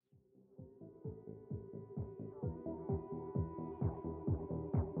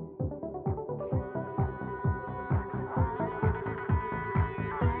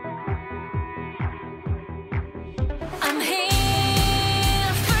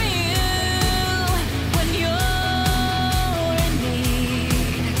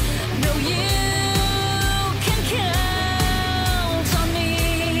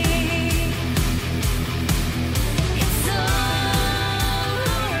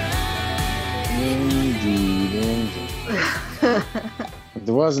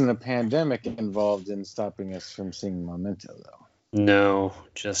There wasn't a pandemic involved in stopping us from seeing Memento, though. No,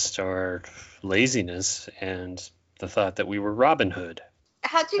 just our laziness and the thought that we were Robin Hood.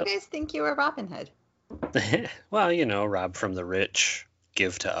 How'd you guys think you were Robin Hood? Well, rob from the rich,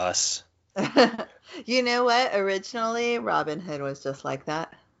 give to us. You know what? Originally, Robin Hood was just like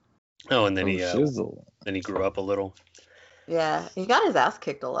that. Oh, and then Shizzle. then he grew up a little. Yeah, he got his ass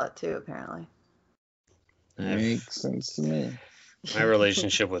kicked a lot too, apparently. Makes sense to me. My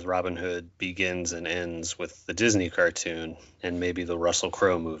relationship with Robin Hood begins and ends with the Disney cartoon and maybe the Russell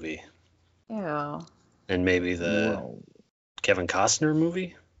Crowe movie. Ew. And maybe the Kevin Costner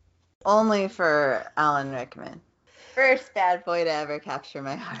movie. Only for Alan Rickman. First bad boy to ever capture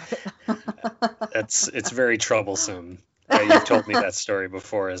my heart. It's very troublesome. You've told me that story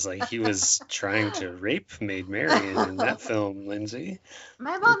before. Is like he was trying to rape Maid Marian in that film, Lindsay.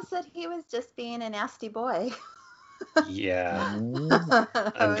 My mom said he was just being a nasty boy. Yeah.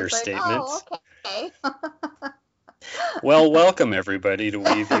 I Understatement. was like, oh, okay. Well, welcome everybody to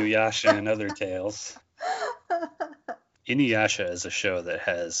Weave Yasha and Other Tales. Inuyasha is a show that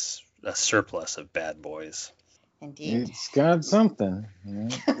has a surplus of bad boys. Indeed. It's got something.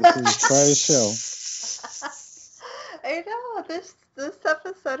 This is quite a show. I know. This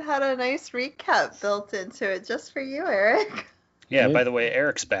episode had a nice recap built into it just for you, Eric. Yeah, by the way,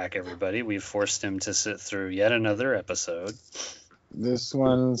 Eric's back, everybody. We've forced him to sit through yet another episode. This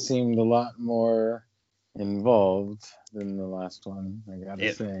one seemed a lot more involved than the last one, I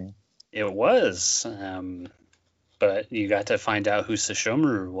gotta say. It was. But you got to find out who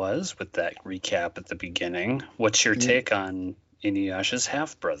Sesshomaru was with that recap at the beginning. What's your take on Inuyasha's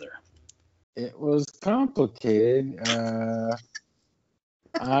half-brother? It was complicated.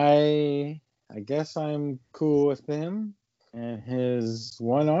 I guess I'm cool with him and his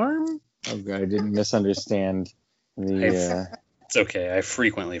one arm. Oh, God, I didn't misunderstand the. It's okay. I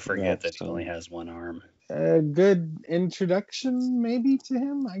frequently forget that he only has one arm. A good introduction, maybe, to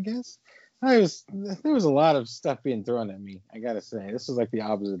him, I guess. There was a lot of stuff being thrown at me, I gotta say. This was like the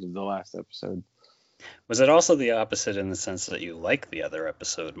opposite of the last episode. Was it also the opposite in the sense that you like the other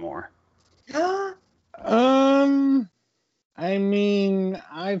episode more? I mean,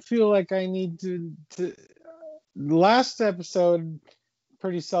 I feel like I need to the last episode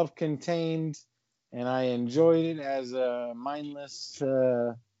pretty self-contained, and I enjoyed it as a mindless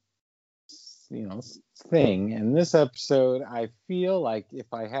thing. And this episode, I feel like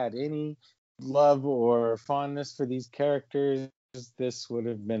if I had any love or fondness for these characters, this would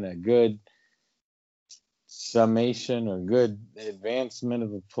have been a good summation or good advancement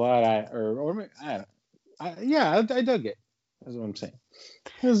of the plot. I dug it. That's what I'm saying.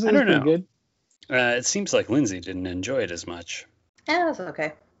 It was I don't know. Good. It seems like Lindsay didn't enjoy it as much. Yeah, it was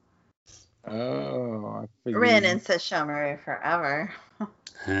okay. Oh, I figured. Rin and Sesshomaru forever.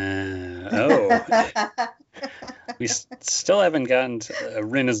 We still haven't gotten to,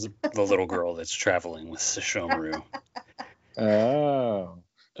 Rin is the little girl that's traveling with Sesshomaru. Oh.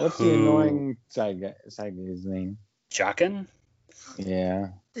 What's the annoying Saige's name? Jaken? Yeah.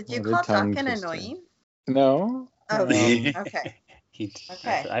 Did you call Jaken annoying? No. Oh, okay.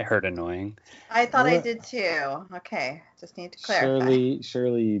 Okay. I heard annoying. I thought I did too. Okay. Just need to clarify.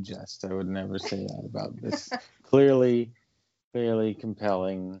 Surely you jest. I would never say that about this. Clearly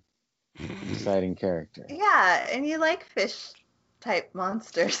compelling, exciting character. Yeah, and you like fish-type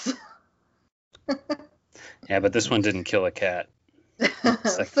monsters. Yeah, but this one didn't kill a cat.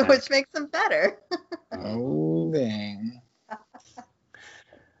 So which makes them better. Oh, dang.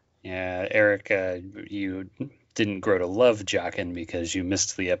 Yeah, Eric, you didn't grow to love Jaken because you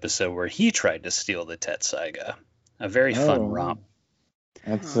missed the episode where he tried to steal the Tetsaiga. A very fun romp.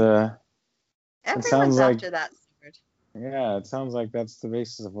 That's Everyone's after that sword. Yeah, it sounds like that's the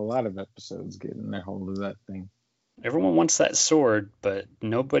basis of a lot of episodes, getting their hold of that thing. Everyone wants that sword, but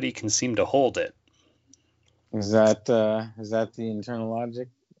nobody can seem to hold it. Is that the internal logic?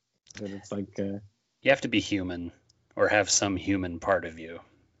 That it's like you have to be human or have some human part of you.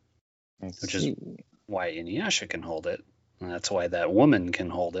 Which is why Inuyasha can hold it. And that's why that woman can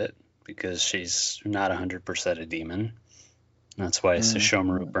hold it, because she's not 100% a demon. That's why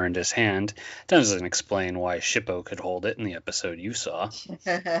Sesshomaru burned his hand. Doesn't explain why Shippo could hold it in the episode you saw.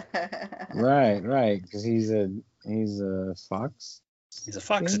 Right, because he's a fox. He's a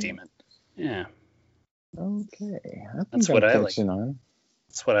fox demon. Yeah. Okay, That's what I like.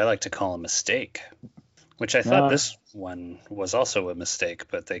 That's what I like to call a mistake. Which I thought this one was also a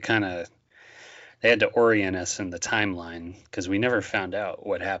mistake, but they had to orient us in the timeline because we never found out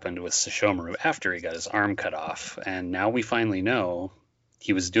what happened with Sesshomaru after he got his arm cut off. And now we finally know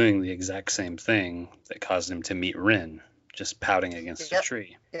he was doing the exact same thing that caused him to meet Rin. just pouting against a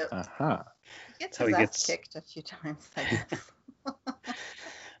tree. Yep. Uh-huh. He gets So his he ass gets- kicked a few times, I guess.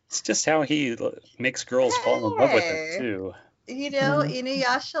 It's just how he makes girls fall in love with him, Hey. too.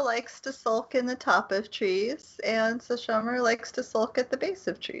 Inuyasha likes to sulk in the top of trees, and Sesshomaru likes to sulk at the base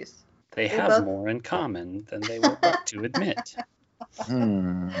of trees. They They have both- more in common than they would like to admit.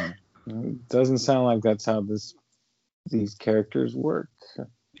 It doesn't sound like that's how these characters work,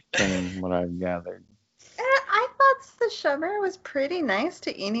 from what I've gathered. I thought Sesshomaru was pretty nice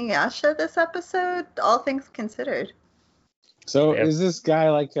to Inuyasha this episode, all things considered. So Yep. is this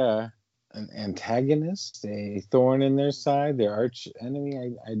guy like an antagonist, a thorn in their side, their arch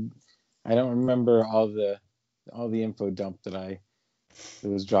enemy? I don't remember all the info dump that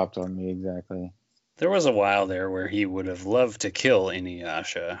was dropped on me exactly. There was a while there where he would have loved to kill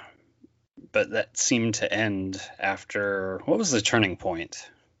Inuyasha, but that seemed to end after... What was the turning point?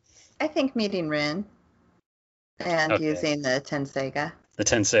 I think meeting Rin and Okay. using the Tenseiga. The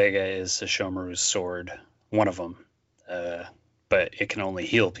Tenseiga is Sesshomaru's sword, one of them. But it can only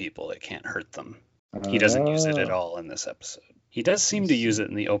heal people, it can't hurt them. He doesn't use it at all in this episode. He does seem to use it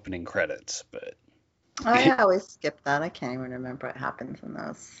in the opening credits, but I always skip that. I can't even remember what happens in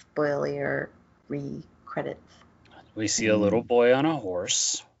those spoily or re-credits. we see a little boy on a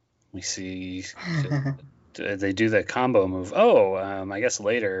horse. We see they do the combo move. Oh, I guess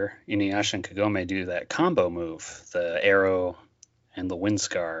later Inuyasha and Kagome do that combo move, the arrow and the wind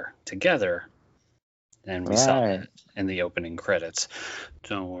scar together. And we saw that in the opening credits.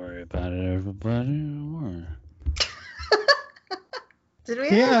 Don't worry about it, everybody. Did we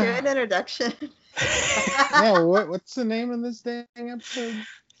ever do an introduction? Yeah, what's the name of this dang episode?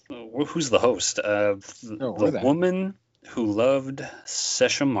 Who's the host? The Woman Who Loved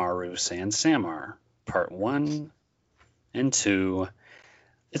Sesshomaru Sans Samar, Part 1 and 2.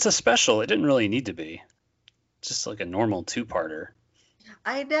 It's a special. It didn't really need to be. Just like a normal two-parter.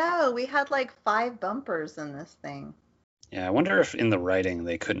 I know. We had like 5 bumpers in this thing. Yeah, I wonder if in the writing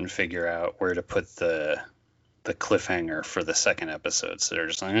they couldn't figure out where to put the cliffhanger for the second episode. So they're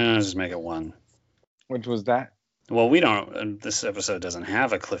just like, just make it one. Which was that? Well, we don't. This episode doesn't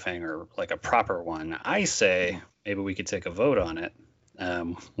have a cliffhanger, like a proper one. I say maybe we could take a vote on it,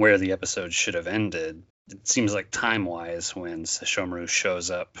 where the episode should have ended. It seems like time-wise, when Sesshomaru shows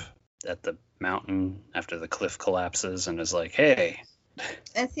up at the mountain after the cliff collapses and is like, "Hey."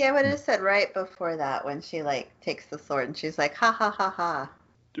 And see, I would have said right before that when she like takes the sword and she's like, "Ha ha ha ha."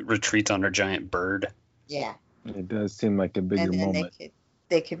 Retreats on her giant bird. Yeah. It does seem like a bigger And then moment.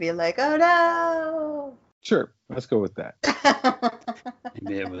 they could be like, "Oh no." Sure, let's go with that.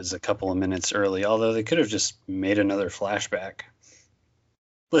 Maybe it was a couple of minutes early, although they could have just made another flashback.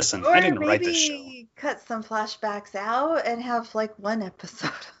 Listen, Or I didn't write this show. maybe cut some flashbacks out and have like one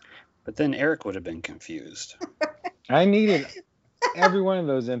episode. But then Eric would have been confused. I needed every one of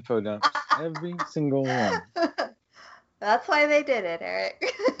those info dumps. Every single one. That's why they did it,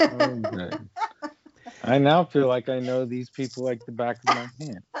 Eric. Oh, good. I now feel like I know these people like the back of my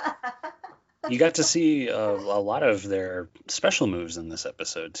hand. You got to see a lot of their special moves in this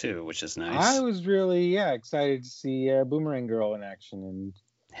episode, too, which is nice. I was really, excited to see Boomerang Girl in action, and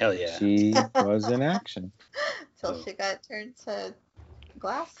Hell yeah. she was in action. Till she got turned to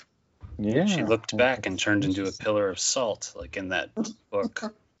glass. Yeah. She looked back and turned into a pillar of salt, like in that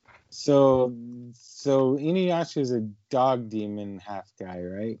book. So Inuyasha is a dog demon half guy,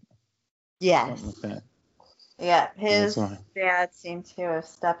 right? Yes. Something like that. Yeah, his That's why. dad seemed to have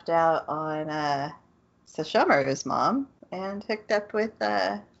stepped out on Sesshomaru's mom and hooked up with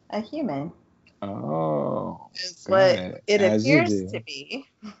a human. Oh. Is what good. it As you appears do. to be.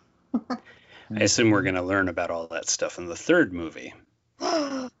 I assume we're going to learn about all that stuff in the third movie.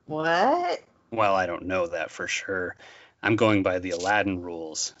 What? Well, I don't know that for sure. I'm going by the Aladdin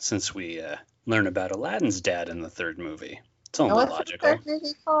rules, since we learn about Aladdin's dad in the third movie. It's only What's logical. the third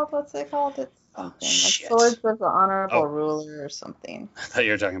movie called? What's it called? It's Oh, something. shit. Like Swords of the Honorable Oh. Ruler or something. I thought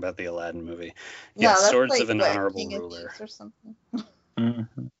you were talking about the Aladdin movie. No, Yeah, that's Swords like, of an what, Honorable King of Ruler. Thieves or something. Mhm.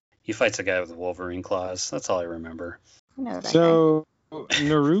 He fights a guy with Wolverine claws. That's all I remember. I know that So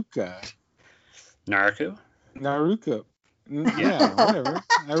Naruka. Naruto? Yeah, whatever.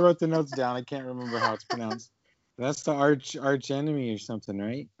 I wrote the notes down. I can't remember how it's pronounced. That's the arch enemy or something,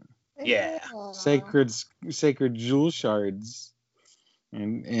 right? guy. Yeah. Sacred jewel shards,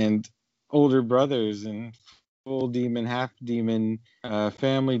 and older brothers and full demon, half demon,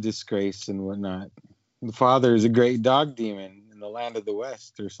 family disgrace and whatnot. The father is a great dog demon in the land of the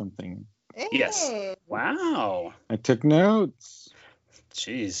West or something. Yes. Hey. Wow. I took notes.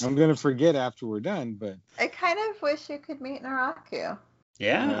 Jeez. I'm gonna forget after we're done, but I kind of wish you could meet Naraku.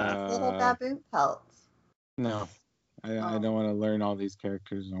 Yeah. Little baboon pelts. no, I don't want to learn all these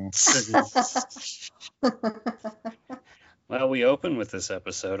characters. No. Well, we open with this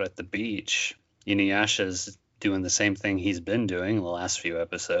episode at the beach. Inuyasha's doing the same thing he's been doing the last few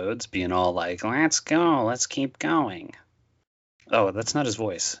episodes, being all like, let's go, let's keep going. Oh, that's not his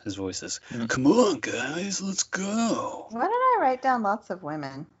voice. His voice is, come on, guys, let's go. Why did I write down lots of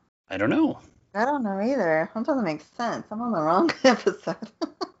women? I don't know. I don't know either. That doesn't make sense. I'm on the wrong episode.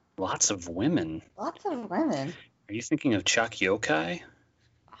 Lots of women. Lots of women. Are you thinking of Chak Yokai?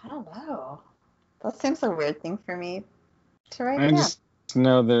 I don't know. That seems a weird thing for me to write I down. just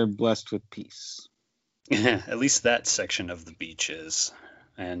know they're blessed with peace. At least that section of the beach is.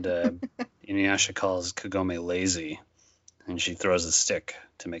 And Inuyasha calls Kagome lazy, and she throws a stick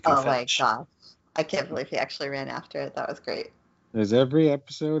to make him fetch. My gosh. I can't believe he actually ran after it. That was great. Does every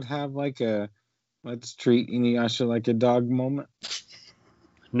episode have like a let's treat Inuyasha like a dog moment?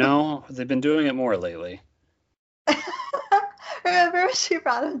 No, they've been doing it more lately. Remember when she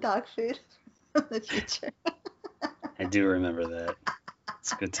brought him dog food from the future? I do remember that.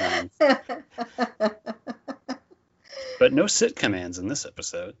 It's a good time. But no sit commands in this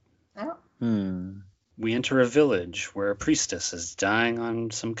episode. No. We enter a village where a priestess is dying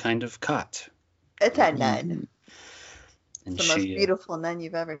on some kind of cot. It's a nun. And It's the most beautiful nun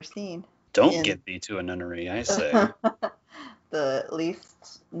you've ever seen. Don't get thee to a nunnery, I say. The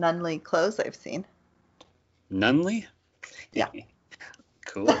least nunly clothes I've seen. Nunly? Yeah.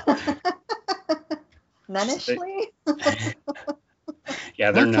 Cool. Nunnishly?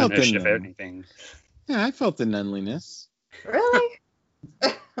 Yeah, they're I felt nunnish the if nun. anything. Yeah, I felt the nunliness. Really?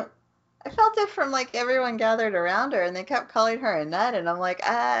 I felt it from like everyone gathered around her and they kept calling her a nun and I'm like,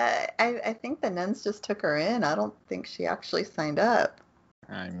 I think the nuns just took her in. I don't think she actually signed up.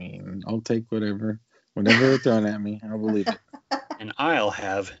 I mean, I'll take whatever they're throwing at me. I'll believe it. And I'll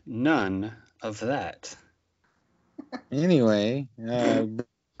have none of that. Anyway,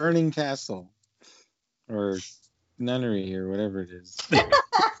 Burning Castle or Nunnery or whatever it is.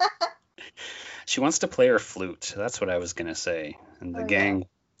 She wants to play her flute. That's what I was going to say. And the gang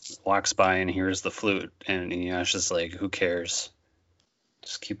walks by and hears the flute. And Inuyasha's like, who cares?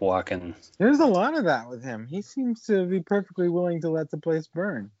 Just keep walking. There's a lot of that with him. He seems to be perfectly willing to let the place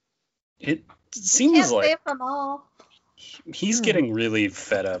burn. It Can't seems like save them all. he's getting really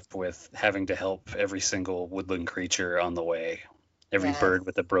fed up with having to help every single woodland creature on the way. Every bird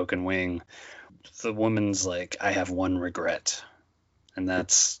with a broken wing. The woman's like, I have one regret. And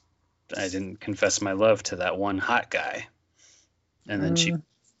that's, I didn't confess my love to that one hot guy. And then she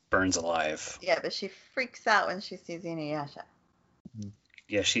burns alive. Yeah, but she freaks out when she sees Inuyasha.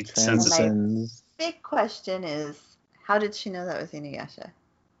 Yeah, she senses. Big question is, how did she know that was Inuyasha?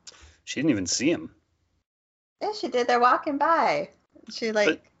 She didn't even see him. Yeah, she did. They're walking by. She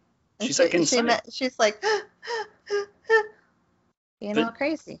like. She's like inside. She's like, being all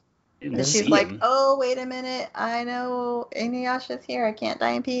crazy. And she's see like, him. oh, wait a minute. I know Inuyasha's here. I can't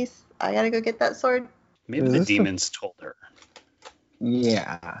die in peace. I gotta go get that sword. Maybe the demons told her.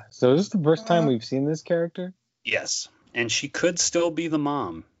 Yeah. So is this the first time we've seen this character? Yes. And she could still be the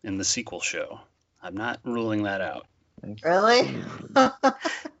mom in the sequel show. I'm not ruling that out. Really?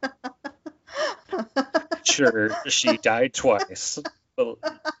 Sure, she died twice. But,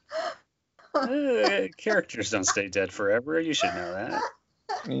 characters don't stay dead forever. You should know that.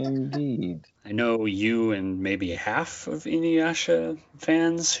 Indeed. I know you and maybe half of Inuyasha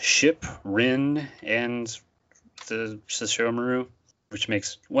fans ship Rin and the Sesshomaru, which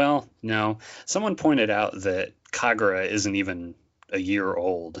makes, well, no. Someone pointed out that Kagura isn't even a year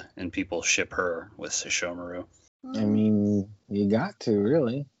old, and people ship her with Sesshomaru. I mean, you got to,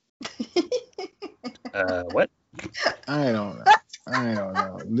 really. What? I don't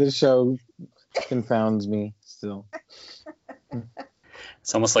know. This show confounds me still.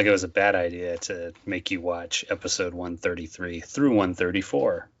 It's almost like it was a bad idea to make you watch episode 133 through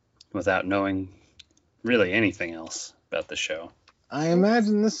 134 without knowing really anything else about the show. I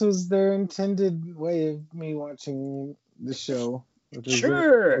imagine this was their intended way of me watching the show. With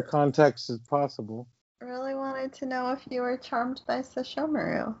Sure. the context as possible. Really wanted to know if you were charmed by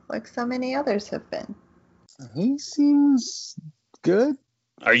Sesshomaru, like so many others have been. He seems good.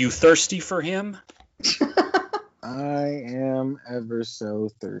 Are you thirsty for him? I am ever so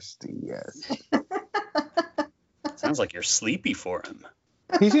thirsty, yes. Sounds like you're sleepy for him.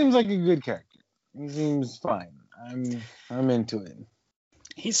 He seems like a good character. He seems fine. I'm into it.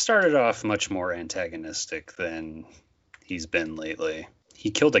 He started off much more antagonistic than he's been lately.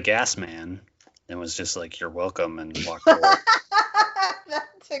 He killed a gas man and was just like, you're welcome, and walked away. That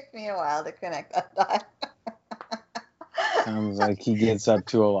took me a while to connect that dot. Sounds like he gets up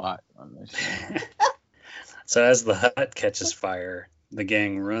to a lot on this show. So as the hut catches fire, the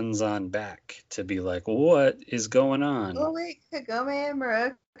gang runs on back to be like, what is going on? Oh wait, Kagome and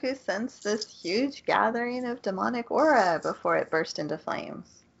Moroku sensed this huge gathering of demonic aura before it burst into flames.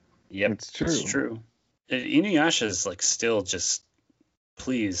 Yep, It's true. It's true. Inuyasha's like still just,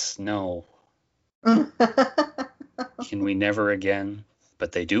 please, no. Can we never again?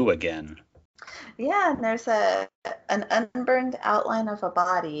 But they do again. Yeah, and there's an unburned outline of a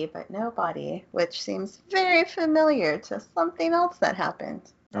body, but no body, which seems very familiar to something else that happened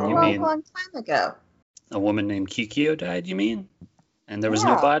a You long, mean- long time ago. A woman named Kikyo died, you mean? And there was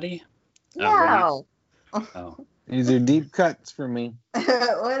no Yeah. body? Yeah. Oh. These are deep cuts for me. When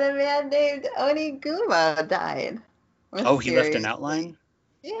a man named Oniguma died. Oh, he left an Mysteriously. outline?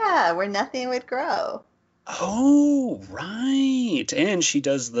 Yeah, where nothing would grow. Oh, right. And she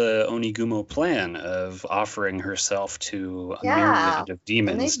does the Onigumo plan of offering herself to a Yeah. myriad of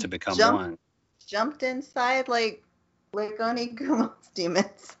demons they to become jump- one. Jumped inside like Oniguma's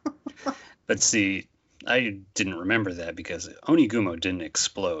demons. But see, I didn't remember that because Onigumo didn't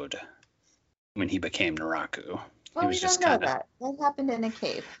explode when he became Naraku. Well, was we just don't know kinda- that. That happened in a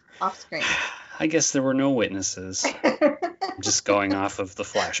cave, off screen. I guess there were no witnesses. I'm just going off of the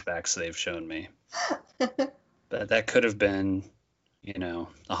flashbacks they've shown me. But that could have been, a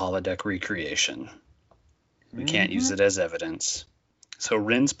holodeck recreation. We can't use it as evidence. So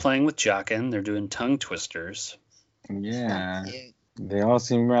Rin's playing with Jockin. They're doing tongue twisters. Yeah. Cute. They all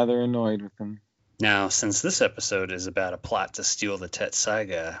seem rather annoyed with him. Now, since this episode is about a plot to steal the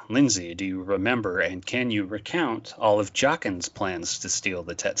Tetsaiga, Lindsay, do you remember and can you recount all of Jockin's plans to steal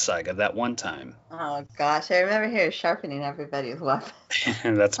the Tetsaiga that one time? Oh gosh, I remember here sharpening everybody's weapon.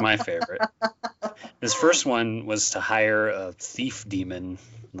 That's my favorite. His first one was to hire a thief demon,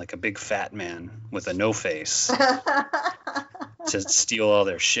 like a big fat man with a no face, to steal all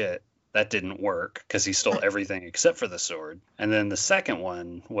their shit. That didn't work because he stole everything except for the sword. And then the second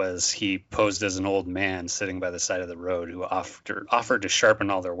one was he posed as an old man sitting by the side of the road who offered to sharpen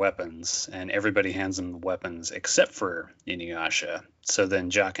all their weapons, and everybody hands him the weapons except for Inuyasha. So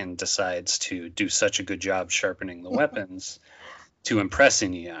then Jockin decides to do such a good job sharpening the weapons to impress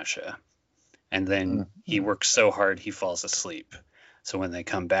Inuyasha. And then he works so hard he falls asleep. So when they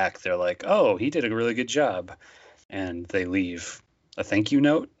come back, they're like, oh, he did a really good job. And they leave a thank you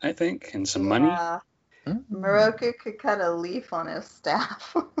note, I think, and some money. Yeah. Moroku could cut a leaf on his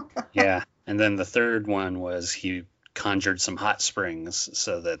staff. Yeah. And then the third one was he conjured some hot springs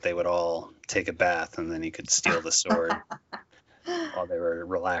so that they would all take a bath and then he could steal the sword while they were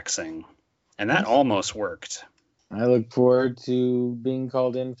relaxing. And that almost worked. I look forward to being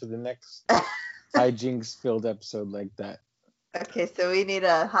called in for the next hijinks-filled episode like that. Okay, so we need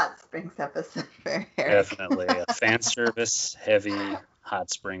a hot springs episode for Eric. Definitely a fan service heavy hot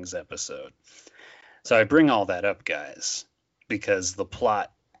springs episode. So I bring all that up, guys, because the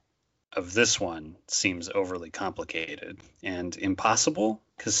plot of this one seems overly complicated and impossible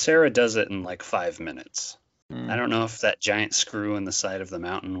because Sarah does it in like 5 minutes. I don't know if that giant screw in the side of the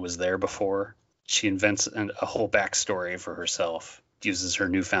mountain was there before. She invents a whole backstory for herself, uses her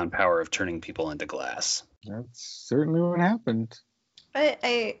newfound power of turning people into glass. That's certainly what happened. But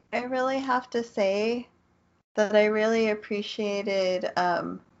I really have to say that I really appreciated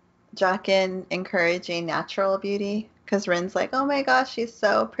Jockin encouraging natural beauty, because Rin's like, oh my gosh, she's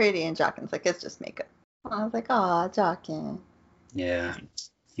so pretty, and Jockin's like, it's just makeup. I was like, aw, Jockin. Yeah.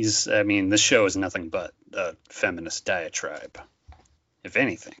 This show is nothing but a feminist diatribe, if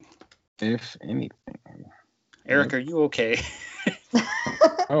anything. If anything. Eric, are you okay?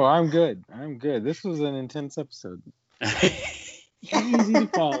 Oh, I'm good. This was an intense episode. Easy to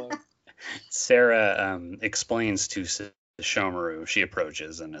follow. Sarah explains to Shomaru, she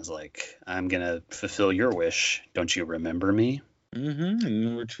approaches and is like, I'm going to fulfill your wish. Don't you remember me? Mm-hmm.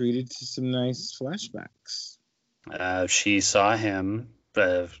 And we're treated to some nice flashbacks. She saw him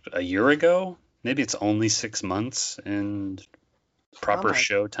a year ago. Maybe it's only 6 months in proper my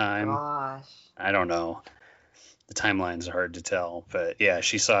show time. Gosh. I don't know. The timeline's hard to tell. But yeah,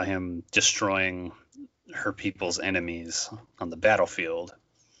 she saw him destroying her people's enemies on the battlefield.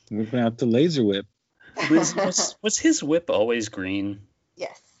 Whipping out the laser whip. Was his whip always green?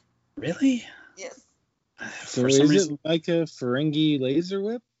 Yes. Really? Yes. So For is some it reason, like a Ferengi laser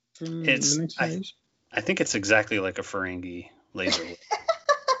whip from the next generation? I think it's exactly like a Ferengi laser whip.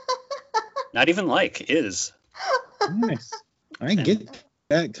 Not even like, is. Nice. I get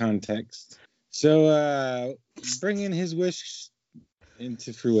that context. So, bringing his wish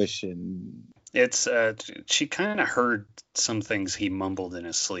into fruition. It's she kind of heard some things he mumbled in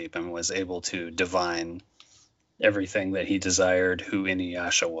his sleep and was able to divine everything that he desired, who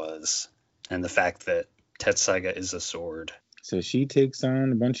Inuyasha was, and the fact that Tetsaiga is a sword. So she takes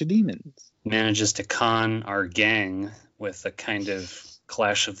on a bunch of demons. Manages to con our gang with a kind of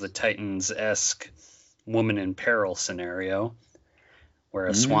Clash of the Titans-esque woman in peril scenario, where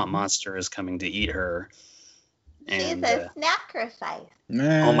a swamp monster is coming to eat her. And, she's a sacrifice.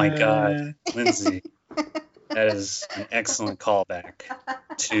 Oh my God, Lindsay. That is an excellent callback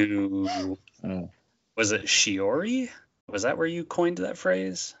to, was it Shiori? Was that where you coined that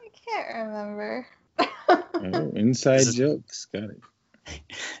phrase? I can't remember. Inside jokes. Got it.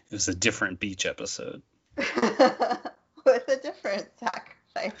 It was a different beach episode. With a different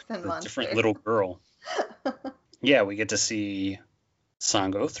sacrifice and monster. A different little girl. Yeah, we get to see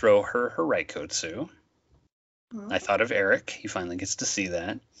Sango throw her Raikotsu. I thought of Eric. He finally gets to see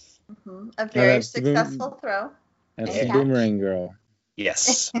that. A very successful throw. That's the boomerang girl.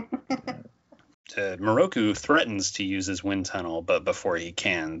 Yes. Moroku threatens to use his wind tunnel, but before he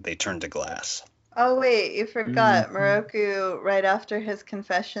can, they turn to glass. Oh, wait, you forgot. Moroku, right after his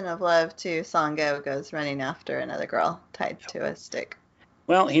confession of love to Sango, goes running after another girl tied to a stick.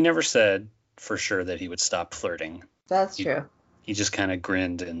 Well, he never said for sure that he would stop flirting. That's true. He just kind of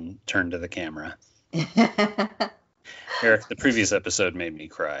grinned and turned to the camera. Eric, the previous episode made me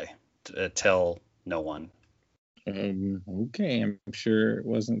cry. Tell no one. Okay, I'm sure it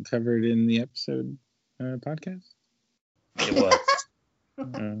wasn't covered in the episode podcast. It was.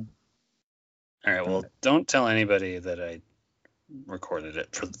 All right, well, don't tell anybody that I recorded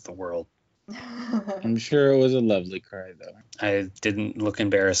it for the world. I'm sure it was a lovely cry, though. I didn't look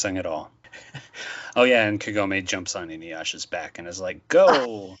embarrassing at all. Oh, yeah, and Kagome jumps on Inuyasha's back and is like,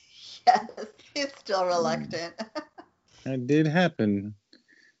 go! Yes, he's still reluctant. That did happen.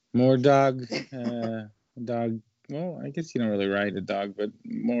 More dog, well, I guess you don't really ride a dog, but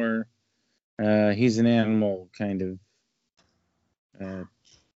more, he's an animal kind of.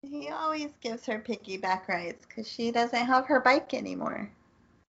 He always gives her piggyback rides because she doesn't have her bike anymore.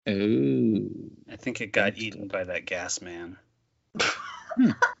 Oh. I think it got eaten by that gas man.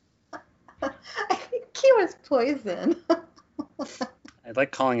 I think he was poison. I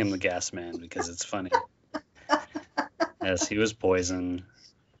like calling him the gas man because it's funny. Yes, he was poison.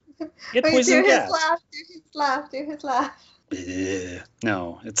 He had poison gas. Do his laugh.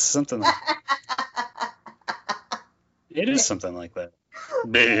 No, it's something like it is something like that.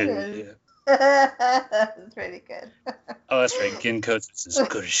 That's pretty good. Oh, that's right. Ginkotsu is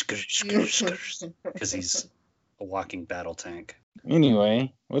because he's a walking battle tank.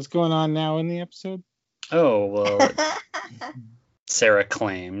 Anyway, what's going on now in the episode? Oh, well, Sarah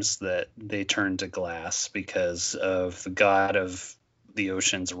claims that they turned to glass because of the god of the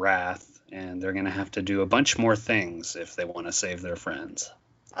ocean's wrath, and they're going to have to do a bunch more things if they want to save their friends.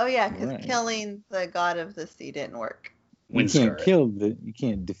 Oh, yeah, because killing the god of the sea didn't work. You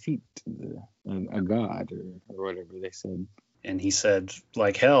can't defeat a god or whatever they said. And he said,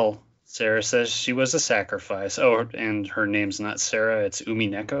 like hell, Sarah says she was a sacrifice. Oh, and her name's not Sarah, it's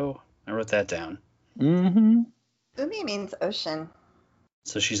Umineko. I wrote that down. Mm-hmm. Umi means ocean.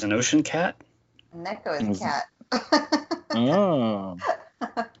 So she's an ocean cat? Neko is cat. Oh.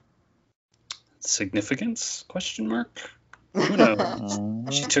 Significance? Question mark? Who knows?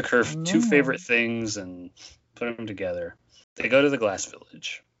 She took her two favorite things and put them together. They go to the Glass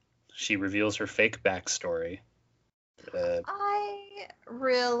Village. She reveals her fake backstory. I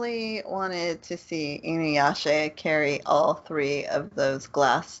really wanted to see Inuyasha carry all three of those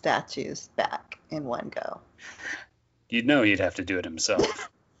glass statues back in one go. You'd know he'd have to do it himself.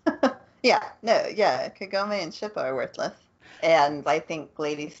 Kagome and Shippo are worthless. And I think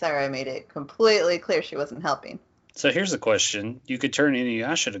Lady Sarah made it completely clear she wasn't helping. So here's a question. You could turn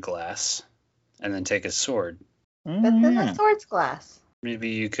Inuyasha to glass and then take his sword. But then the sword's glass. Maybe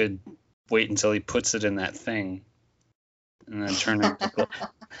you could wait until he puts it in that thing and then turn it to glass.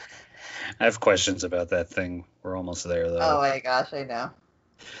 I have questions about that thing. We're almost there, though. Oh my gosh, I know.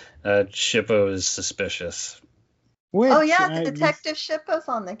 Shippo is suspicious. Detective Shippo's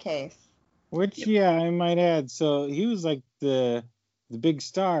on the case. I might add. So he was like the big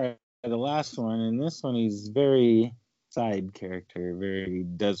star of the last one, and this one he's very side character, very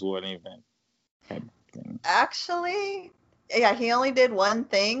does one event type thing. Actually, yeah, he only did one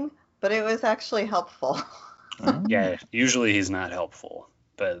thing, but it was actually helpful. Yeah, usually he's not helpful,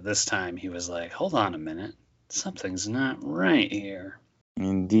 but this time he was like, hold on a minute, something's not right here.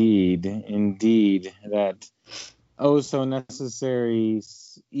 Indeed, that so necessary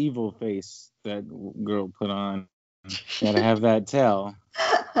evil face that girl put on. Gotta have that tell.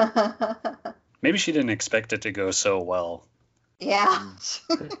 Maybe she didn't expect it to go so well. Yeah.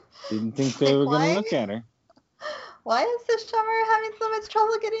 Didn't think they were gonna look at her. Why is this Summer having so much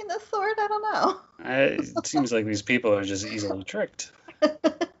trouble getting this sword? I don't know. It seems like these people are just easily tricked.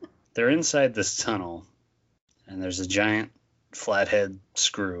 They're inside this tunnel, and there's a giant flathead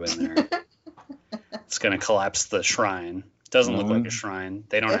screw in there. It's going to collapse the shrine. Doesn't look like a shrine.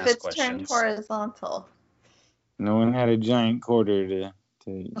 They don't ask questions. If it's turned horizontal. No one had a giant quarter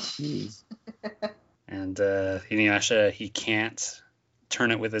to use. And Inuyasha, he can't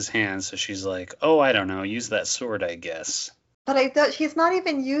turn it with his hands, so she's like, oh, I don't know, use that sword, I guess. But I thought he's not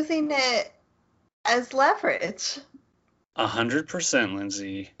even using it as leverage. 100%,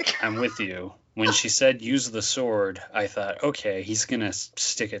 Lindsay. I'm with you. When she said use the sword, I thought, okay, he's going to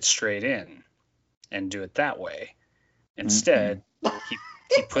stick it straight in and do it that way. Instead,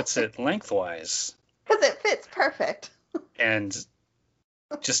 he puts it lengthwise. Because it fits perfect. And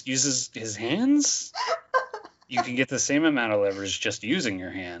just uses his hands? You can get the same amount of leverage just using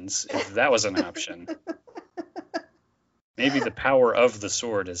your hands, if that was an option. Maybe the power of the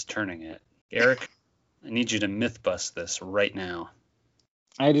sword is turning it. Eric, I need you to myth bust this right now.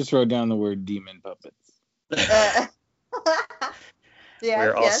 I just wrote down the word demon puppets.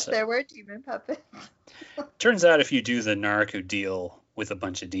 Yes, there were demon puppets. Turns out if you do the Naruto deal with a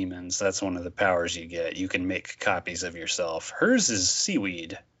bunch of demons, that's one of the powers you get. You can make copies of yourself. Hers is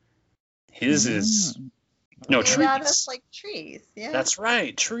seaweed. His is trees. Out of, like, trees. Yeah. That's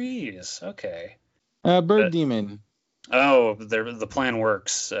right, trees. Okay. Bird demon. Oh, the plan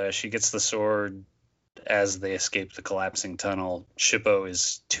works. She gets the sword as they escape the collapsing tunnel. Shippo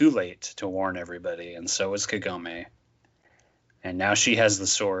is too late to warn everybody, and so is Kagome. And now she has the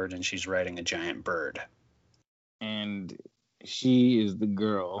sword, and she's riding a giant bird. And she is the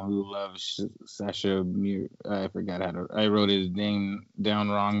girl who loves Sasha I forgot how to... I wrote his name down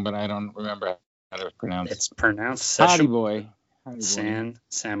wrong, but I don't remember how to pronounce it. It's pronounced Sasha... Boy.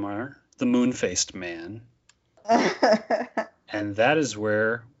 Samar, the moon-faced man. And that is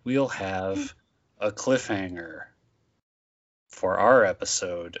where we'll have a cliffhanger for our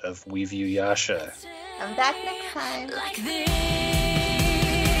episode of We View Yasha. Come back next time. Like this.